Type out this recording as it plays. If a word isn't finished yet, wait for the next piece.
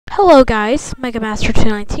Hello guys,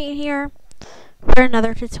 MegaMaster219 here for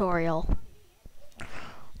another tutorial.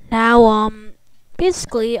 Now,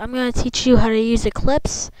 basically, I'm going to teach you how to use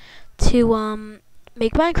Eclipse to,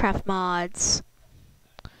 make Minecraft mods.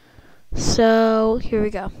 So, here we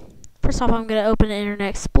go. First off, I'm going to open Internet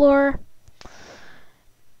Explorer,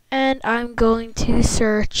 and I'm going to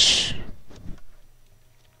search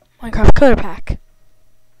Minecraft Coder Pack.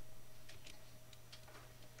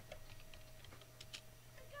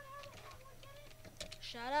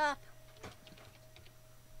 Shut up.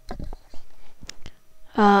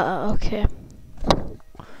 Okay.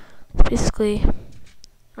 Basically,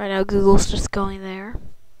 right now Google's just going there.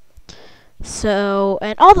 So,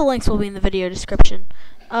 and all the links will be in the video description.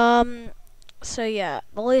 So yeah,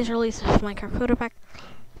 the latest release of Minecraft Coder Pack.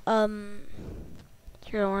 You're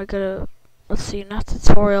gonna want to go to, let's see, not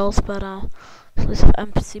tutorials, but release of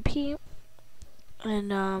MCP.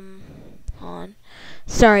 And hold on.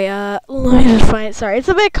 Sorry, let me just find it. Sorry, it's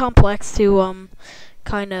a bit complex to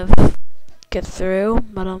kind of get through,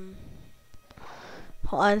 but hold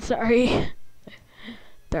on, sorry.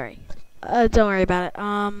 Sorry. Don't worry about it.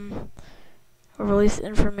 Release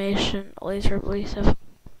information, release of,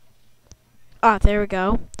 there we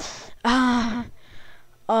go.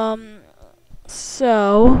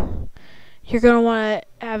 So you're gonna want to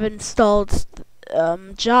have installed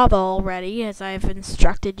Java already, as I've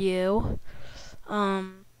instructed you.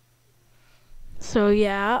 So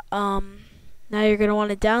yeah, now you're gonna want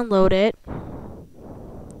to download it.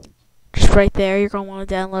 Just right there, you're gonna want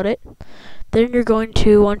to download it. Then you're going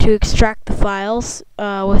to want to extract the files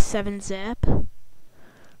with 7-zip.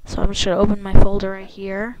 So I'm just gonna open my folder right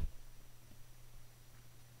here.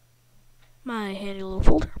 My handy little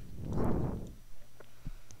folder.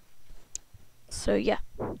 So yeah,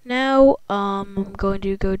 now I'm going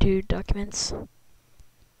to go to Documents,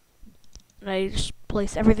 and I just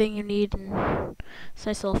place everything you need in this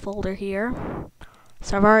nice little folder here.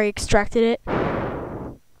 So I've already extracted it.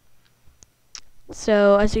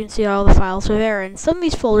 So as you can see, all the files are there, and some of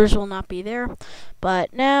these folders will not be there.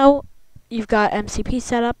 But now you've got MCP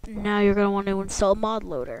set up, and now you're going to want to install Mod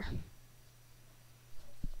Loader.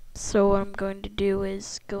 So what I'm going to do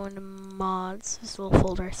is go into Mods, this little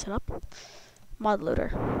folder I set up, Mod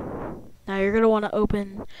Loader. Now you're going to want to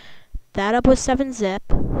open that up with 7-zip.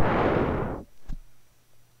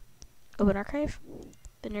 Open Archive.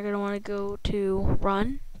 Then you're going to want to go to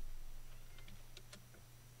Run.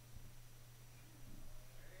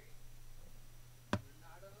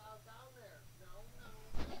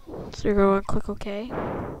 So you're going to click OK.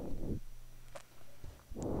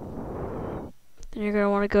 Then you're going to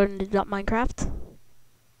want to go into .minecraft.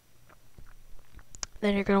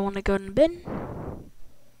 Then you're going to want to go into bin.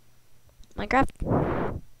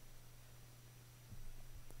 Minecraft.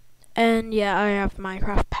 And yeah, I have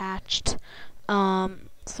Minecraft patched.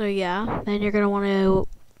 So yeah, then you're going to want to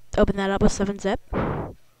open that up with 7-zip.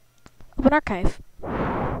 Open Archive.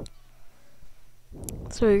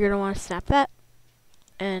 So you're going to want to snap that.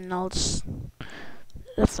 And I'll just,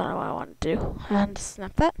 that's not what I want to do. And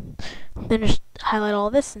snap that. Then just highlight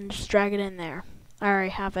all this and just drag it in there. I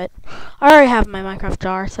already have it. I already have my Minecraft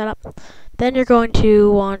jar set up. Then you're going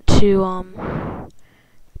to want to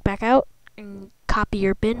back out and copy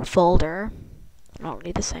your bin folder. I don't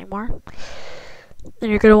need this anymore.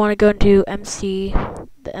 Then you're going to want to go into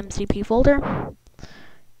the MCP folder.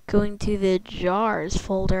 Going to the jars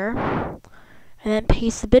folder. And then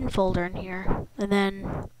paste the bin folder in here. And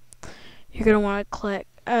then you're going to want to click,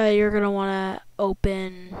 you're going to want to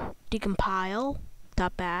open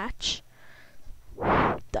decompile.batch.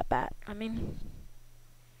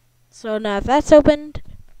 So now if that's opened,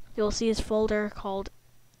 you'll see this folder called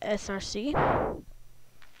src.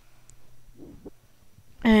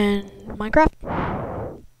 And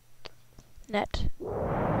Minecraft. Net.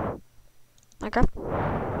 Minecraft.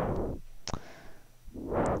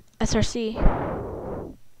 src.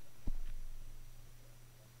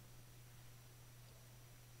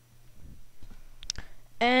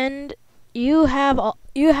 And you have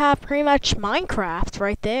pretty much Minecraft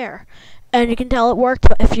right there, and you can tell it worked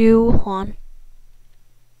if you, hold on,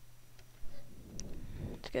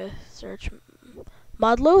 let's go search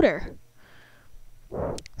Mod Loader.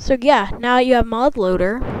 So yeah, now you have Mod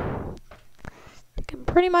Loader. You can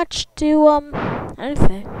pretty much do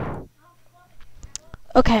anything.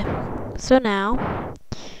 Okay, so now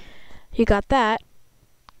you got that.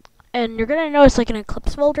 And you're going to notice like an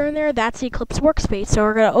Eclipse folder in there. That's the Eclipse workspace. So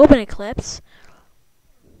we're going to open Eclipse.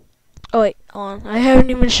 Oh wait, hold on. I haven't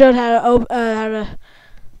even showed how to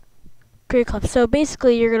create Eclipse. So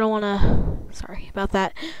basically you're going to want to, sorry about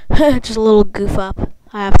that, just a little goof up.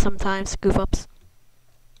 I have sometimes goof ups.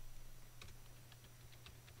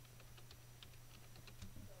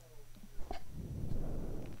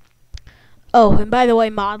 Oh, and by the way,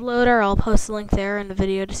 mod loader, I'll post a link there in the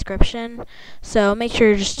video description. So make sure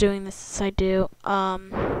you're just doing this as I do.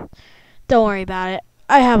 Don't worry about it.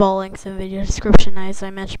 I have all links in the video description, as I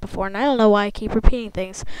mentioned before, and I don't know why I keep repeating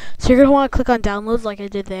things. So you're going to want to click on downloads like I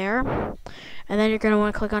did there, and then you're going to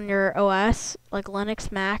want to click on your OS, like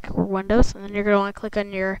Linux, Mac, or Windows, and then you're going to want to click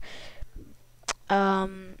on your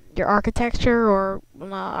architecture, or well,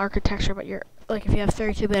 not architecture, but your, like if you have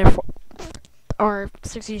 32-bit or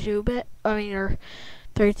 62-bit, or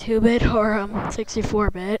 32-bit or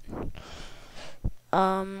 64-bit.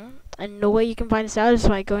 And the way you can find this out is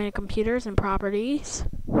by going to computers and properties.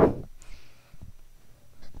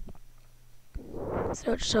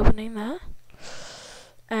 So just opening that,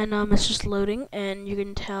 and it's just loading, and you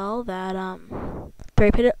can tell that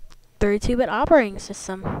 32-bit operating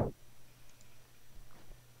system.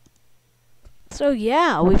 So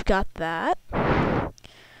yeah, we've got that.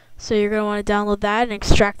 So you're gonna want to download that and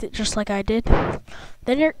extract it just like I did.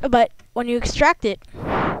 But when you extract it,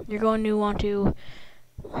 you're going to want to.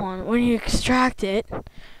 When you extract it, you're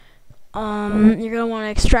gonna want to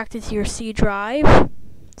extract it to your C drive.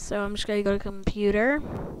 So I'm just gonna go to computer.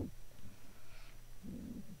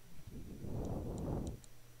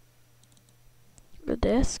 The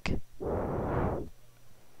disk.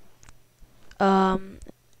 And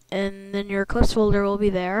then your Eclipse folder will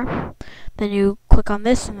be there. Then you click on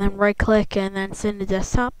this and then right click and then send to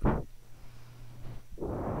desktop.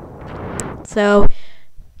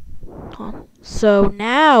 So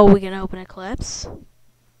now we can open Eclipse.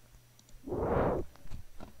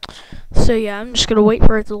 So yeah, I'm just gonna wait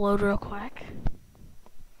for it to load real quick.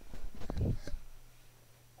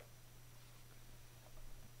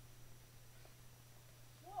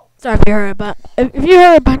 Sorry if you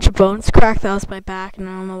heard a bunch of bones crack, that was my back, and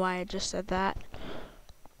I don't know why I just said that.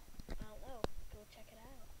 I don't know. Go check it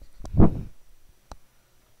out.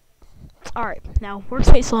 Alright, now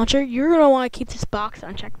workspace launcher, you're gonna want to keep this box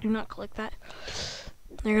unchecked. Do not click that.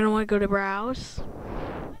 You're gonna want to go to browse,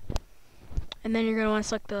 and then you're gonna want to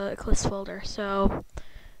select the Eclipse folder. So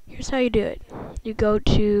here's how you do it. You go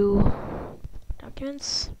to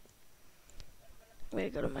documents. I'm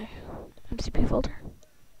gonna go to my MCP folder.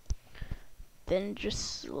 Then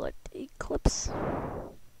just select Eclipse.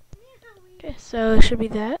 Okay, so it should be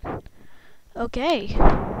that. Okay.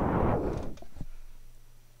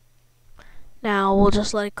 Now we'll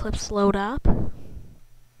just let Eclipse load up.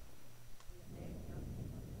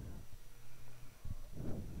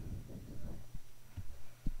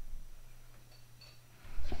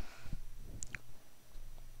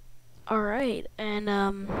 Alright, and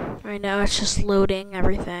right now it's just loading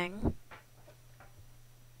everything.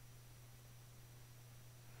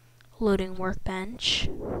 Loading Workbench.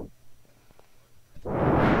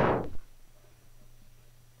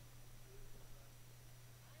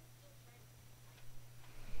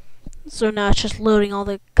 So now it's just loading all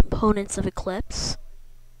the components of Eclipse.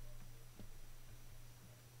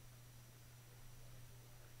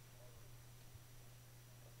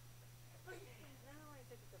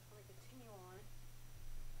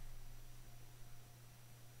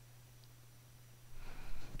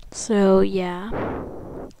 So yeah,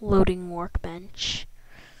 loading Workbench.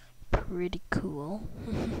 Pretty cool.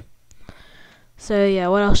 So yeah,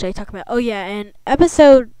 what else should I talk about? Oh yeah, and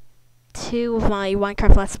episode 2 of my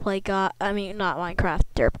Minecraft Let's Play not Minecraft,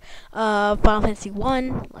 derp. Final Fantasy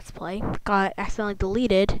 1 Let's Play got accidentally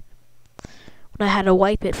deleted when I had to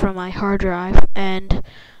wipe it from my hard drive. And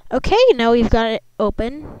okay, now we've got it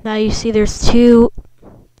open. Now you see there's 2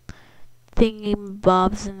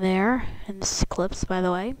 thingy-bobs in there, and this is Eclipse, by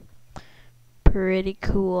the way. Pretty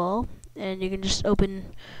cool. And you can just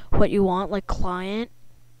open what you want, like client.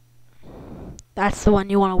 That's the one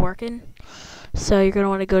you want to work in. So you're going to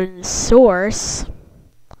want to go to the source,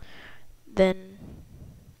 then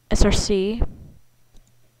src,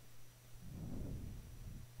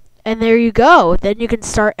 and there you go. Then you can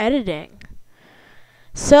start editing.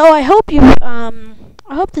 So I hope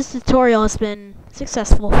this tutorial has been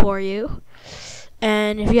successful for you.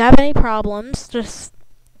 And if you have any problems, just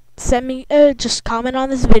send me, just comment on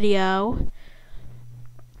this video.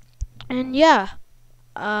 And yeah.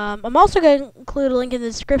 I'm also going to include a link in the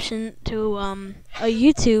description to a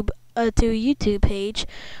YouTube page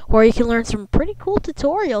where you can learn some pretty cool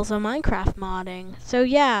tutorials on Minecraft modding. So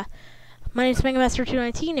yeah, my name is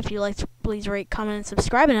MegaMaster219. If you liked, please rate, comment, and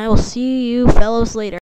subscribe, and I will see you fellows later.